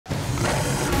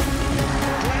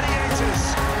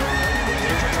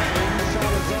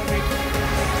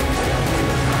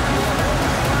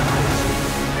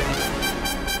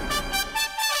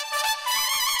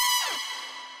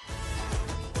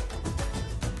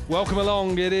Welcome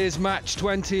along. It is match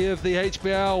 20 of the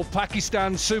HBL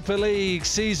Pakistan Super League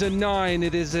Season 9.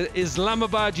 It is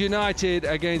Islamabad United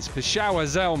against Peshawar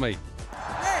Zalmi.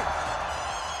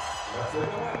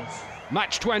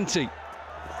 Match 20. Bold!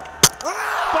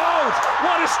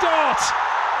 What a start!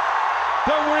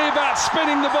 Don't worry about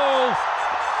spinning the ball.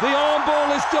 The arm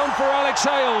ball is done for Alex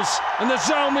Hales, and the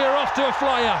Zalmi are off to a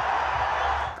flyer.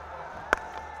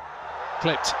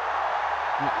 Clipped.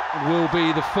 Will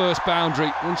be the first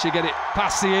boundary. Once you get it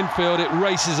past the infield, it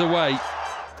races away.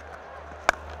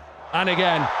 And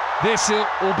again, this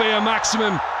will be a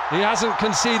maximum. He hasn't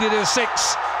conceded a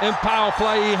 6 in power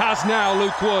play. He has now,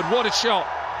 Luke Wood. What a shot.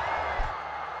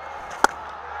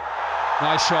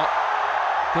 Nice shot.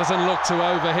 Doesn't look to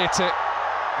overhit it.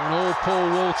 And all Paul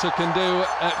Walter can do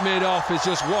at mid-off is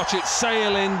just watch it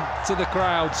sail into the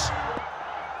crowds.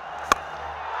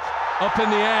 Up in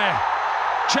the air.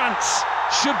 Chance.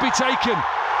 Should be taken.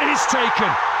 Is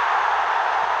taken.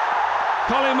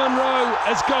 Colin Munro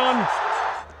has gone.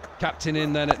 Captain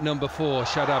in then at number 4,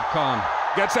 Shadab Khan.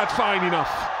 Gets that fine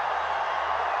enough.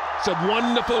 It's a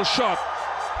wonderful shot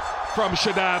from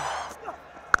Shadab.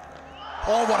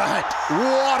 Oh, what a hit.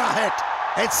 What a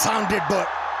hit. It sounded good.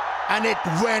 And it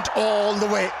went all the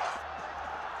way.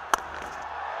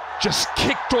 Just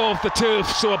kicked off the turf,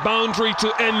 so a boundary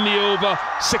to end the over.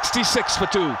 66 for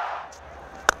 2.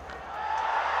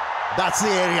 That's the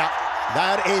area.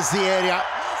 That is the area.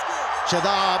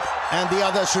 Shadab and the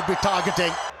others should be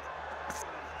targeting.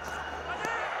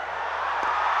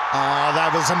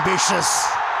 That was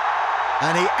ambitious.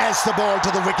 And he edged the ball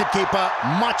to the wicketkeeper.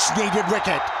 Much needed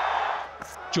wicket.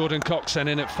 Jordan Coxon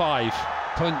in at 5.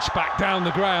 Punch back down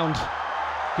the ground.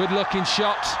 Good looking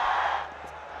shot.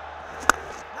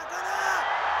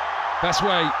 Best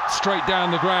way, straight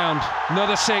down the ground.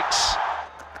 Another 6.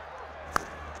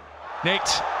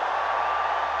 Nicked.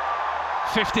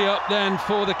 50 up then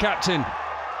for the captain.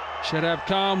 Shadab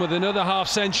Khan with another half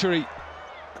century.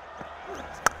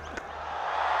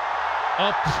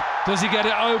 Up. Does he get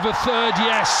it over third?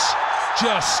 Yes.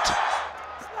 Just.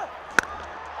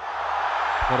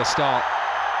 What a start.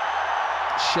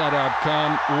 Shadab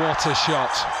Khan, what a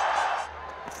shot.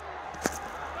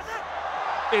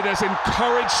 It has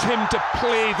encouraged him to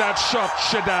play that shot,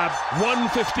 Shadab.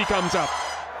 150 comes up.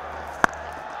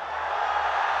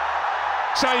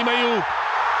 Saim Ayub.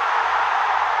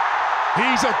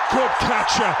 He's a good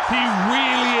catcher. He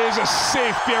really is a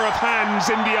safe pair of hands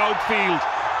in the outfield.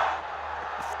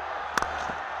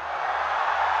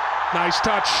 Nice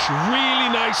touch, really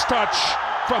nice touch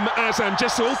from Azam,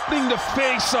 just opening the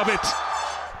face of it.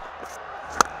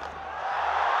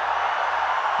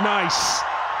 Nice.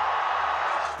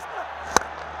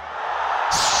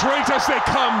 Straight as they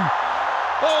come.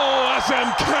 Oh,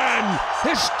 Azam Khan,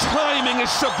 his timing is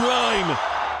sublime.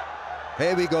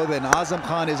 Here we go then, Azam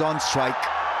Khan is on strike,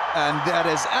 and that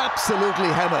is absolutely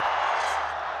hammered.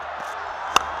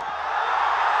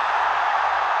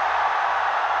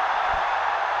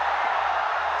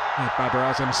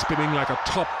 Babar Azam spinning like a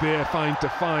top there, trying to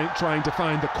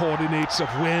find the coordinates of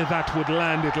where that would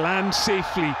land. It lands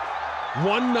safely.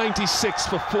 196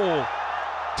 for 4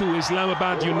 to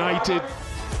Islamabad United.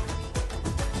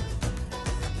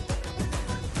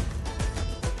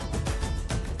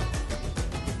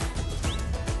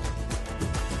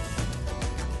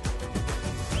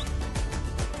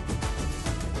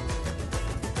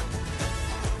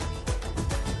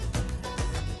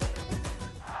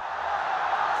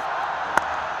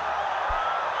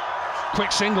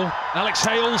 Quick single, Alex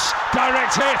Hales,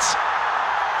 direct hit.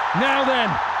 Now then,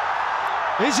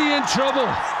 is he in trouble?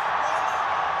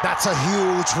 That's a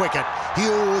huge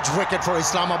wicket for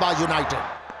Islamabad United.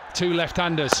 2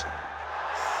 left-handers.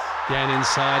 Again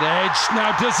inside edge.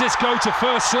 Now does this go to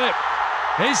first slip?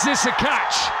 Is this a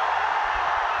catch?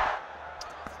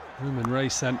 Ruman Ray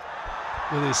sent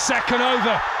with his second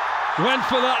over. Went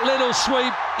for that little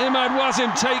sweep. Imad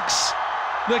Wasim takes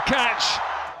the catch.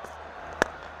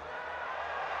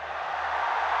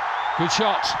 Good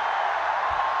shot.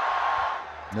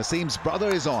 Naseem's brother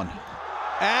is on.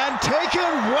 And taken,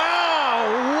 wow,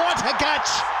 what a catch.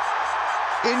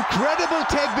 Incredible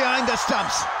take behind the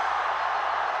stumps.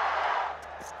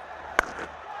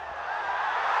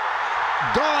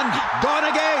 Gone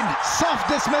again, soft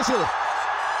dismissal.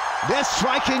 They're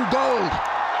striking gold.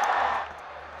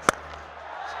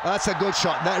 That's a good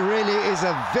shot, that really is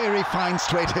a very fine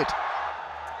straight hit.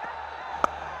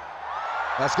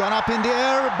 That's gone up in the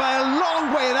air by a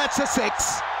long way, that's a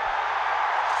 6.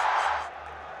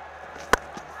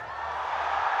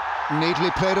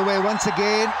 Neatly played away once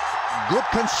again. Good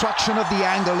construction of the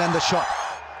angle and the shot.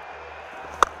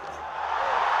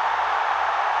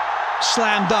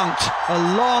 Slam dunked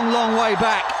a long, long way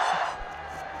back.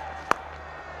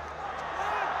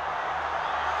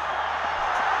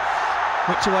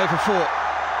 Whipped away for 4.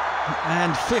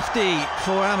 And 50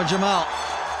 for Ahmed Jamal.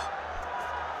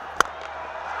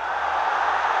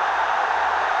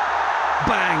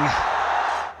 Bang!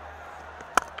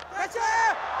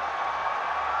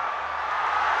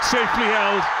 Safely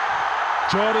held.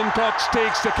 Jordan Cox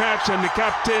takes the catch, and the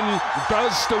captain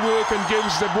does the work and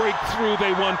gives the breakthrough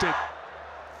they wanted.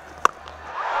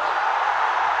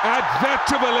 Add that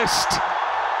to the list.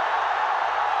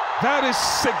 That is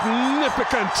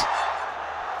significant.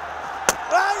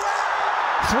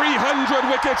 300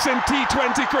 wickets in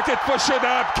T20 cricket for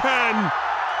Shadab Khan.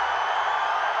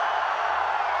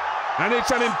 And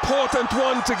it's an important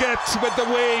one to get with the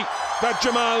way that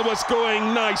Jamal was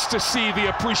going. Nice to see the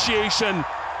appreciation.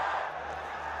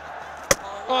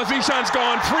 Oh, Zishan's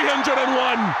gone. 301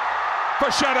 for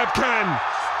Shadab Khan.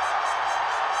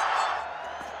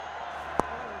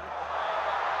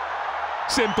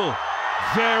 Simple.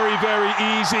 Very, very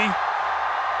easy.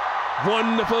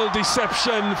 Wonderful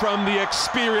deception from the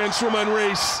experienced woman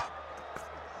race.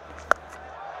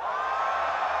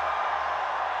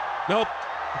 Nope.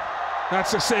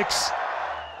 That's a 6.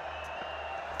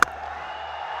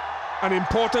 An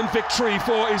important victory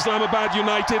for Islamabad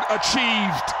United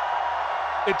achieved.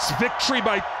 It's victory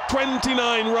by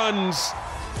 29 runs.